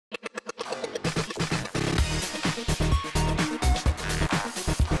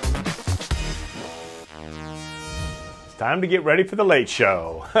Time to get ready for the late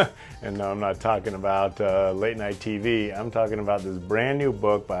show. And no, I'm not talking about late night TV. I'm talking about this brand new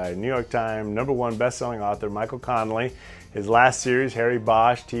book by New York Times #1 best-selling author Michael Connelly. His last series, Harry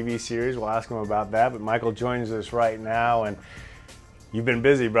Bosch TV series, we'll ask him about that. But Michael joins us right now, and you've been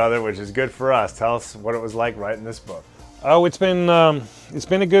busy, brother, which is good for us. Tell us what it was like writing this book. Oh, it's been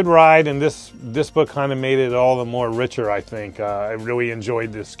a good ride, and this book kind of made it all the more richer, I think. I really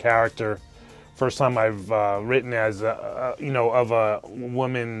enjoyed this character. First time I've written as of a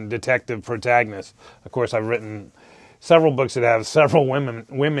woman detective protagonist. Of course, I've written several books that have several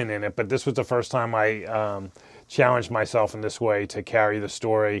women in it, but this was the first time I challenged myself in this way to carry the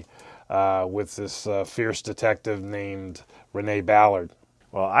story with this fierce detective named Renee Ballard.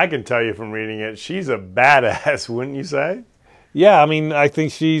 Well, I can tell you from reading it, she's a badass, wouldn't you say? Yeah, I mean, I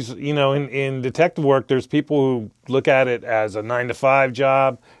think she's, in detective work, there's people who look at it as a 9-to-5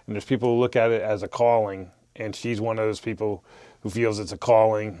 job, and there's people who look at it as a calling. And she's one of those people who feels it's a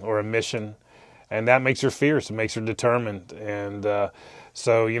calling or a mission. And that makes her fierce, it makes her determined. And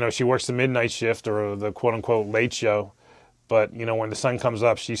so, she works the midnight shift or the quote-unquote late show. But, when the sun comes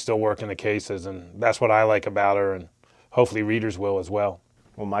up, she's still working the cases. And that's what I like about her, and hopefully readers will as well.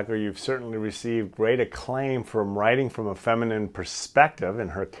 Well, Michael, you've certainly received great acclaim from writing from a feminine perspective in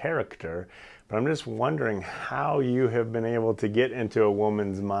her character, but I'm just wondering how you have been able to get into a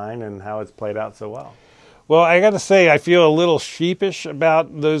woman's mind and how it's played out so well. Well, I got to say, I feel a little sheepish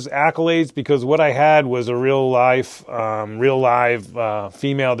about those accolades because what I had was a real live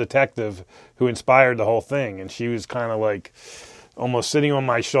female detective who inspired the whole thing, and she was kind of like almost sitting on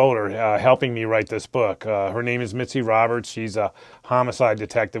my shoulder, helping me write this book. Her name is Mitzi Roberts. She's a homicide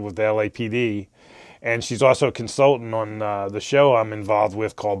detective with the LAPD, and she's also a consultant on the show I'm involved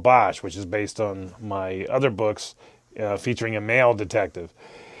with called Bosch, which is based on my other books featuring a male detective.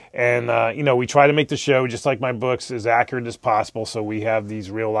 And, we try to make the show, just like my books, as accurate as possible, so we have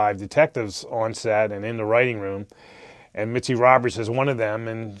these real live detectives on set and in the writing room. And Mitzi Roberts is one of them,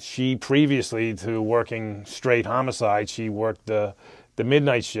 and she previously to working straight homicide, she worked the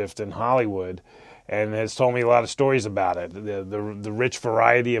midnight shift in Hollywood and has told me a lot of stories about it, the rich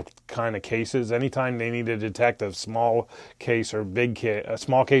variety of kind of cases. Anytime they need a detective, small case or big case, a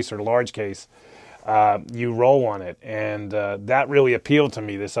small case or large case, you roll on it. And that really appealed to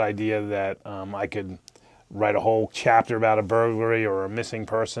me, this idea that I could write a whole chapter about a burglary or a missing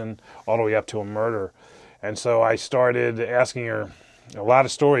person all the way up to a murder. And so I started asking her a lot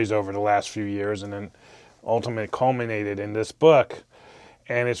of stories over the last few years, and then ultimately culminated in this book.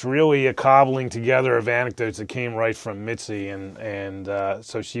 And it's really a cobbling together of anecdotes that came right from Mitzi. And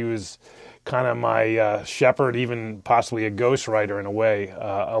so she was kind of my shepherd, even possibly a ghostwriter in a way,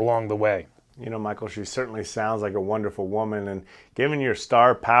 along the way. Michael, she certainly sounds like a wonderful woman. And given your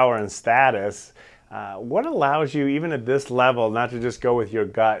star power and status, what allows you, even at this level, not to just go with your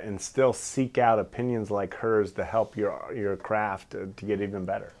gut and still seek out opinions like hers to help your craft to get even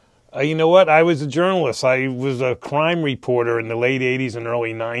better? You know what? I was a journalist. I was a crime reporter in the late 80s and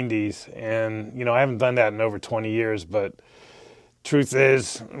early 90s. And, I haven't done that in over 20 years. But truth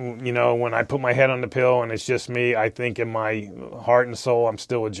is, when I put my head on the pillow and it's just me, I think in my heart and soul I'm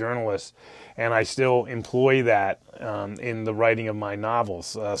still a journalist. And I still employ that in the writing of my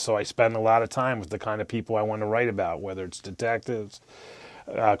novels. So I spend a lot of time with the kind of people I want to write about, whether it's detectives,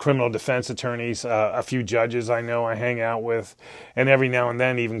 criminal defense attorneys, a few judges I know I hang out with, and every now and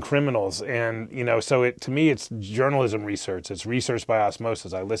then even criminals. And, so to me, it's journalism research. It's research by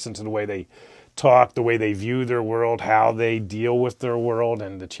osmosis. I listen to the way they talk, the way they view their world, how they deal with their world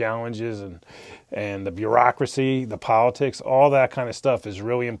and the challenges and the bureaucracy, the politics, all that kind of stuff is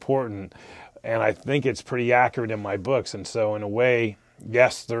really important. And I think it's pretty accurate in my books. And so in a way,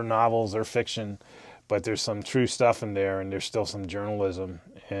 yes, they're novels, they're fiction, but there's some true stuff in there, and there's still some journalism.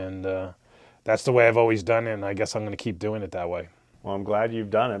 And that's the way I've always done it, and I guess I'm going to keep doing it that way. Well, I'm glad you've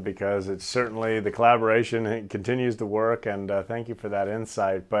done it because it's certainly the collaboration it continues to work, and thank you for that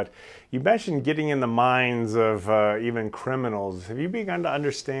insight. But you mentioned getting in the minds of even criminals. Have you begun to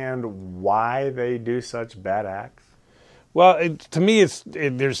understand why they do such bad acts? Well, to me,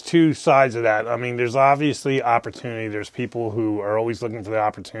 there's two sides of that. I mean, there's obviously opportunity. There's people who are always looking for the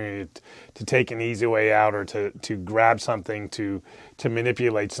opportunity to take an easy way out or to grab something, to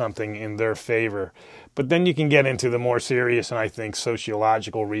manipulate something in their favor. But then you can get into the more serious and I think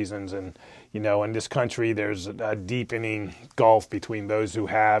sociological reasons. And, in this country, there's a deepening gulf between those who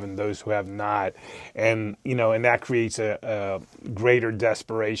have and those who have not. And, and that creates a greater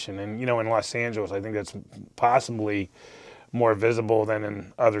desperation. And, in Los Angeles, I think that's possibly more visible than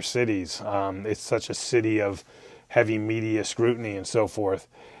in other cities. It's such a city of heavy media scrutiny and so forth.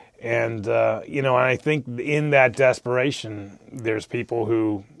 And you know, and I think in that desperation, there's people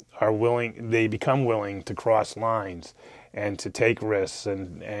who are willing, they become willing to cross lines and to take risks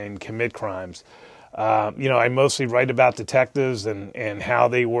and commit crimes. You know, I mostly write about detectives and how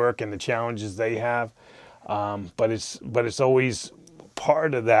they work and the challenges they have. But it's always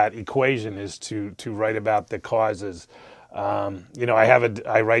part of that equation is to write about the causes. You know,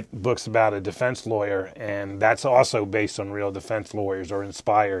 I write books about a defense lawyer, and that's also based on real defense lawyers or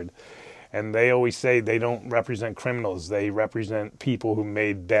inspired. And they always say they don't represent criminals; they represent people who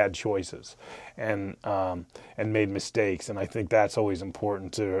made bad choices and made mistakes. And I think that's always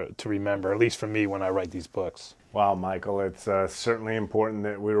important to remember, at least for me when I write these books. Wow, Michael, it's certainly important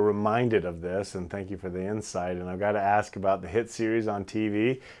that we were reminded of this, and thank you for the insight. And I've got to ask about the hit series on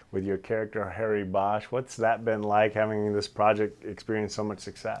TV with your character Harry Bosch. What's that been like, having this project experience so much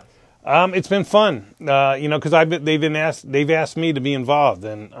success? It's been fun, you know, because they've asked me to be involved,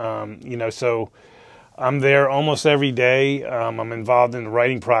 and you know, so I'm there almost every day. I'm involved in the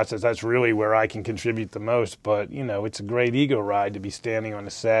writing process. That's really where I can contribute the most. But you know, it's a great ego ride to be standing on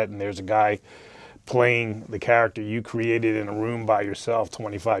a set, and there's a guy playing the character you created in a room by yourself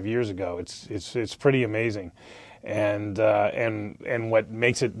 25 years ago. It's pretty amazing. And what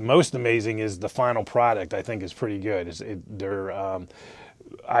makes it most amazing is the final product. I think is pretty good. They're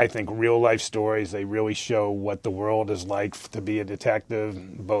I think real life stories. They really show what the world is like to be a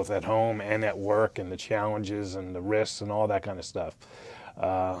detective, both at home and at work, and the challenges and the risks and all that kind of stuff.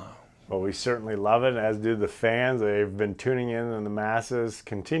 Well, we certainly love it, as do the fans. They've been tuning in, and the masses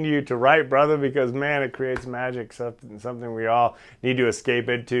continue to write, brother, because, man, it creates magic, something we all need to escape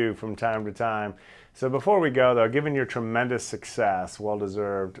into from time to time. So before we go, though, given your tremendous success,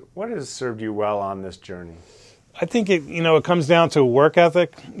 well-deserved, what has served you well on this journey? I think it comes down to work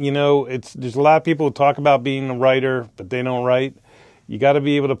ethic. You know, there's a lot of people who talk about being a writer, but they don't write. You got to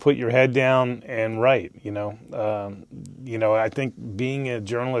be able to put your head down and write. You know, I think being a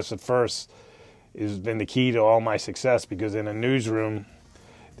journalist at first has been the key to all my success, because in a newsroom,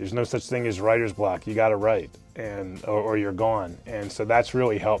 there's no such thing as writer's block. You got to write, or you're gone. And so that's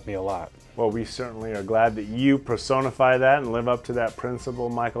really helped me a lot. Well, we certainly are glad that you personify that and live up to that principle,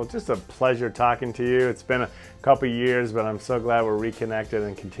 Michael. Just a pleasure talking to you. It's been a couple years, but I'm so glad we're reconnected,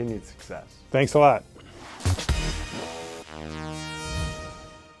 and continued success. Thanks a lot.